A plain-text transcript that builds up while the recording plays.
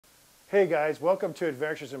Hey guys, welcome to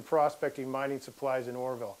Adventures in Prospecting Mining Supplies in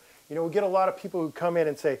Orville. You know, we get a lot of people who come in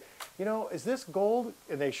and say, you know, is this gold?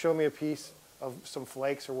 And they show me a piece of some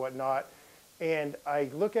flakes or whatnot. And I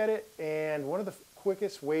look at it, and one of the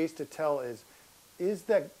quickest ways to tell is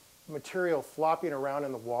that material flopping around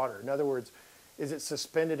in the water? In other words, is it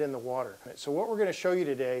suspended in the water? So what we're going to show you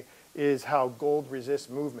today is how gold resists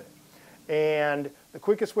movement. And the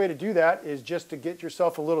quickest way to do that is just to get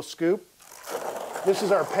yourself a little scoop. This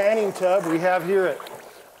is our panning tub we have here at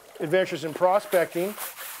Adventures in Prospecting.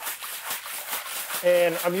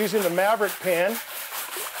 And I'm using the Maverick pan.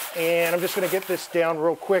 And I'm just going to get this down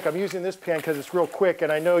real quick. I'm using this pan because it's real quick.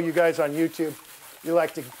 And I know you guys on YouTube, you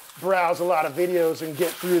like to browse a lot of videos and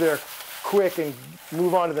get through there quick and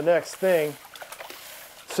move on to the next thing.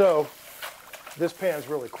 So this pan's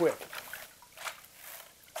really quick.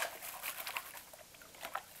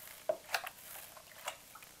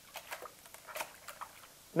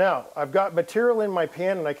 Now, I've got material in my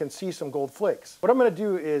pan and I can see some gold flakes. What I'm going to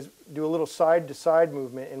do is do a little side-to-side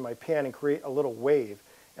movement in my pan and create a little wave.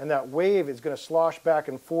 And that wave is going to slosh back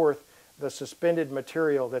and forth the suspended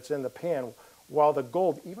material that's in the pan, while the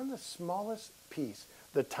gold, even the smallest piece,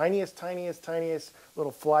 the tiniest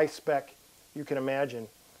little fly speck you can imagine,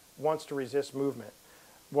 wants to resist movement.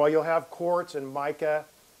 While you'll have quartz and mica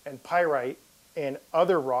and pyrite and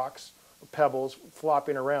other rocks, pebbles,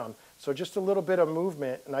 flopping around. So just a little bit of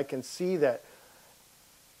movement, and I can see that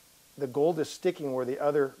the gold is sticking where the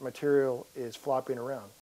other material is flopping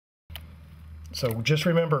around. So just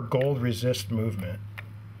remember, gold resists movement.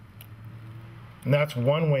 And that's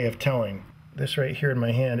one way of telling. This right here in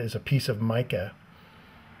my hand is a piece of mica.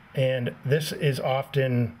 And this is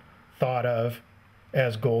often thought of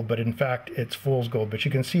as gold, but in fact it's fool's gold. But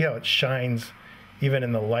you can see how it shines even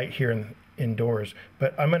in the light here indoors.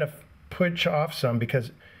 But I'm going to push off some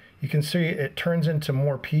because you can see it turns into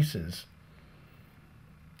more pieces.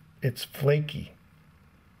 It's flaky.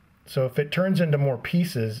 So if it turns into more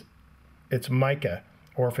pieces, it's mica.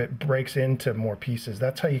 Or if it breaks into more pieces,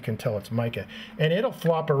 that's how you can tell it's mica. And it'll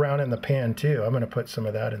flop around in the pan too. I'm going to put some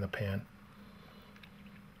of that in the pan.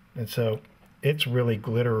 And so it's really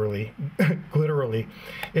glitterly.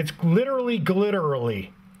 It's glitterly.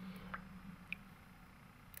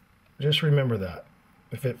 Just remember that.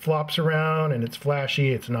 If it flops around and it's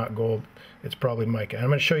flashy, it's not gold. It's probably mica. And I'm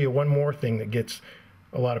going to show you one more thing that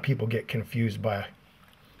a lot of people get confused by.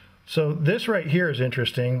 So this right here is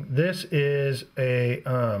interesting. This is a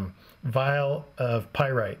vial of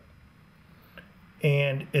pyrite.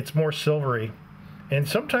 And it's more silvery. And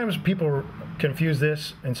sometimes people confuse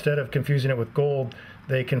this, instead of confusing it with gold,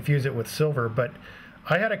 they confuse it with silver. But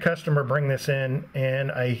I had a customer bring this in,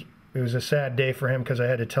 and it was a sad day for him because I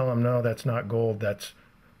had to tell him, no, that's not gold, that's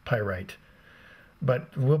pyrite.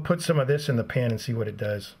 But we'll put some of this in the pan and see what it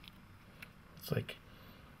does. It's like,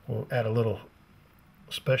 we'll add a little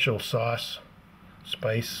special sauce,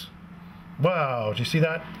 spice. Wow, do you see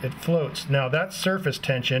that? It floats. Now that's surface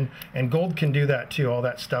tension, and gold can do that too, all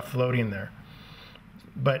that stuff floating there.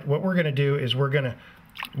 But what we're going to do is we're going to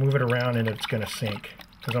move it around and it's going to sink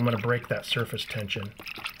because I'm going to break that surface tension.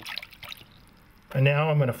 And now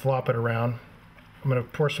I'm going to flop it around. I'm going to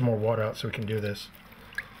pour some more water out so we can do this.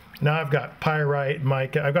 Now I've got pyrite,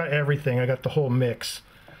 mica, I've got everything. I got the whole mix.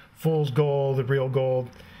 Fool's gold, the real gold.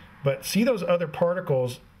 But see those other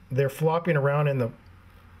particles, they're flopping around in the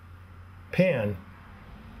pan.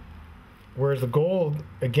 Whereas the gold,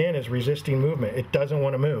 again, is resisting movement. It doesn't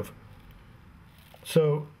want to move.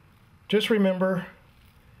 So just remember,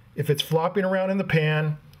 if it's flopping around in the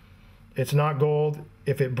pan, it's not gold.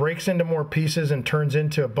 If it breaks into more pieces and turns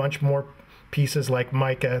into a bunch more pieces like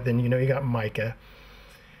mica, then you know you got mica.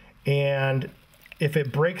 And if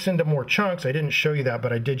it breaks into more chunks, I didn't show you that,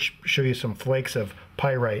 but I did show you some flakes of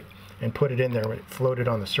pyrite and put it in there when it floated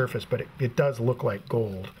on the surface, but it does look like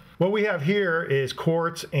gold. What we have here is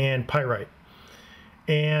quartz and pyrite.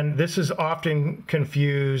 And this is often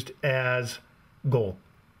confused as gold.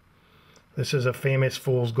 This is a famous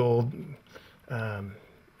fool's gold.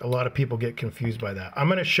 A lot of people get confused by that. I'm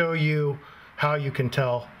going to show you how you can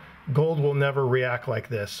tell. Gold will never react like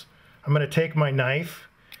this. I'm going to take my knife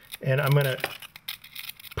and I'm going to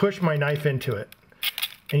push my knife into it.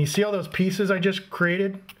 And you see all those pieces I just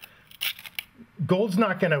created? Gold's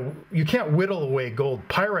not going to, you can't whittle away gold.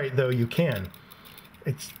 Pyrite though, you can.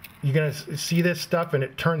 You're going to see this stuff and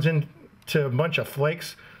it turns into a bunch of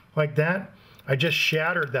flakes like that. I just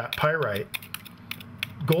shattered that pyrite.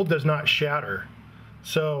 Gold does not shatter.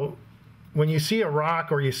 So when you see a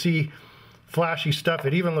rock or you see flashy stuff,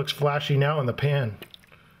 it even looks flashy now in the pan.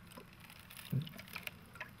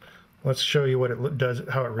 Let's show you what it does,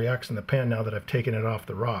 how it reacts in the pan now that I've taken it off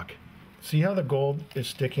the rock. See how the gold is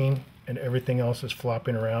sticking and everything else is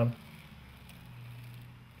flopping around?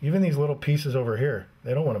 Even these little pieces over here,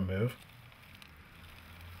 they don't want to move.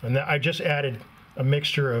 And I just added a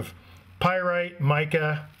mixture of pyrite,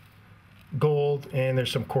 mica, gold, and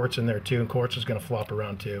there's some quartz in there too, and quartz is going to flop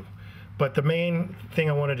around too. But the main thing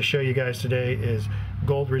I wanted to show you guys today is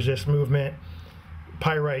gold resists movement,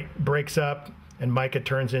 pyrite breaks up, and mica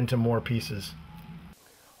turns into more pieces.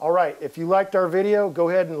 All right, if you liked our video, go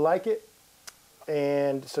ahead and like it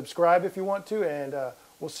and subscribe if you want to, and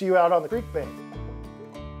we'll see you out on the creek bank.